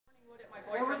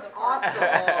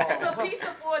It's a piece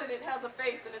of wood and it has a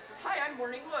face and it says, "Hi, I'm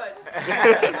Morning Wood."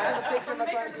 From the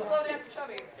makers of Slow Dance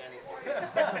Chubby.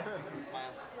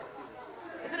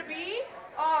 Is it a bee?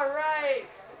 All right.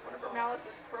 It's one of her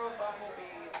Malice's pro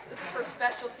bumblebees. This is her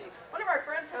specialty. One of our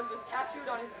friends has this tattooed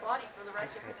on his body for the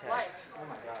rest of his life. Oh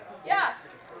my god. Yeah.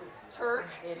 Turk.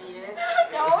 Idiot.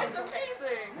 No, it's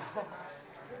amazing.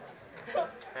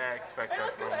 I expect Hey, that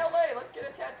let's go from to you. LA. Let's get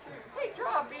a tattoo. Hey,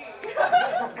 draw a bee.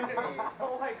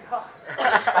 Oh my god.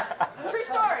 True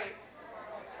story.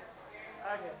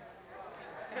 Okay.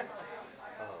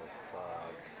 Oh,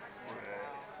 fuck.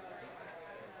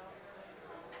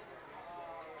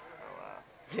 Oh, wow.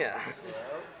 Yeah.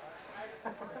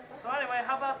 So anyway,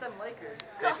 how about them Lakers?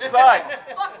 They suck.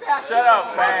 Fuck that. Shut up,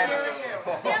 How man. dare you?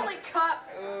 Stanley Cup.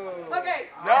 Okay.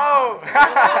 No.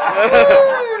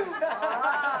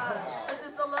 This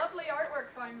is the lovely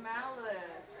artwork by Malice.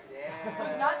 Yeah.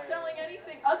 Who's not selling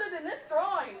anything other than this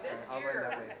drawing this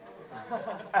year.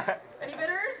 Any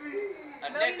bidders?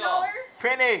 $1 million?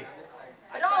 Penny.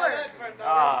 $1.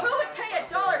 Ah. Who would pay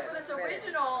 $1 for this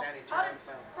original How to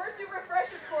Fursuit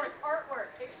Refresher Course artwork?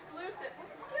 Exclusive.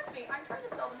 Excuse me, I'm trying to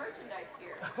sell the merchandise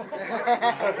here.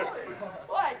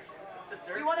 What?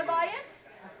 You want to buy it?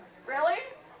 Really?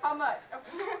 How much?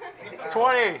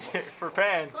 20 for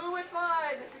pen. Who would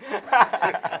buy this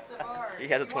exclusive piece of art? He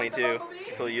has a You want the 22,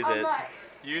 bumblebee? so he'll use How it. much?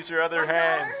 Use your other $1?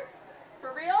 hand.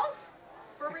 For reals?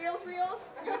 For reals?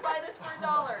 You would buy this for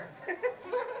 $1.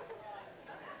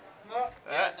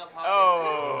 Oh.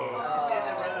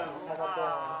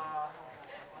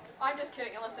 I'm just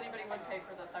kidding. Unless anybody would pay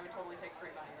for this, I would totally take free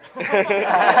money.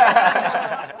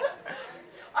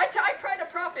 I try to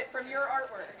profit from your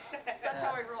artwork. That's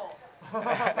how I roll.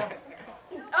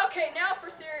 Okay, now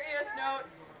for serious note,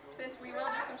 since we will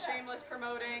do some shameless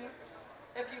promoting.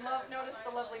 If you notice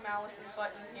the lovely Malice's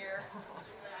button here.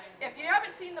 If you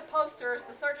haven't seen the posters,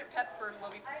 the Sgt. Pepper will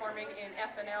be performing in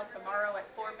FNL tomorrow at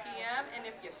 4 p.m. And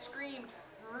if you screamed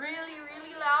really,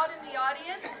 really loud in the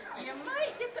audience, you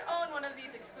might get to own one of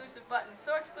these exclusive buttons.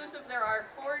 So exclusive, there are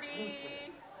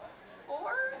 40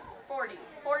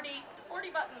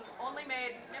 buttons, only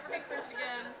made, never be printed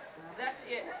again. That's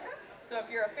it. So if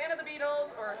you're a fan of the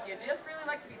Beatles, or if you just really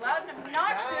like to be loud and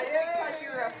obnoxious because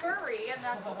you're a furry, and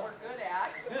that's what we're good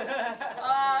at,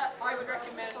 I would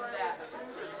recommend that.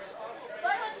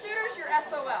 Silent shooters, you're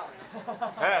SOL.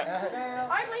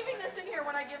 I'm leaving this in here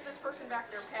when I give this person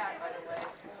back their pad, by the way.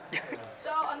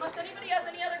 So unless anybody has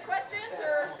any other questions,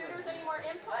 or suitors any more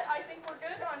input, I think we're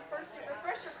good on Fursuit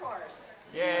Refresher Course.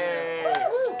 Yay.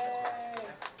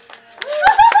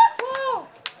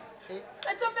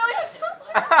 It's $1 million.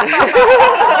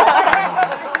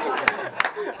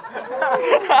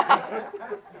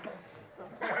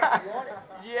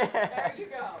 Yeah. There you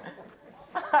go.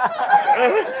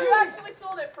 You actually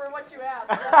sold it for what you asked.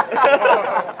 That's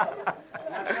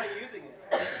not using it.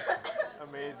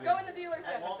 Amazing. Go in the dealer's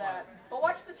den with that. But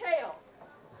watch the tail.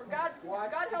 For God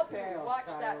help you, watch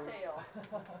that tail.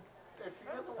 If she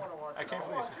doesn't want to watch I can't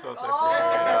believe she sold Oh, that. I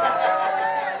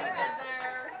see what he did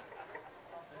there.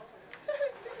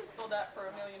 Sold that for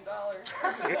 $1 million.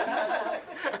 I'm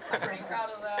pretty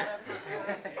proud of that.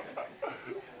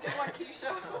 Good one, Keisha.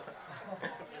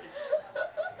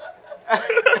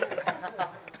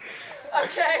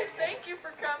 Okay, thank you for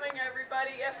coming,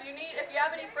 everybody. If you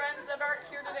have any friends that aren't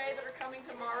here today that are coming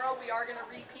tomorrow, we are going to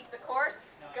repeat the course.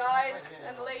 Guys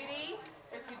and lady,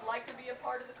 if you'd like to be a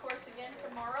part of the course again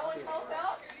tomorrow and help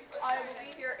out, I will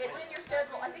be here. It's in your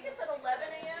schedule. I think it's at 11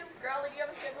 a.m. Growly, do you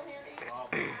have a schedule handy?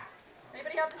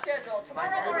 Anybody have the schedule?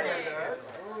 Tomorrow morning.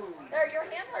 There, your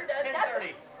handler does.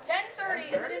 10:30.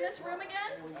 10:30. Is it in this room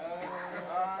again?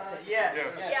 Yes.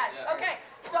 Yes. Okay.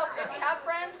 So if you have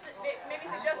friends that maybe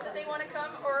suggest that they want to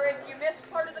come, or if you missed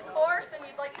part of the course and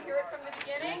you'd like to hear it from the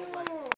beginning,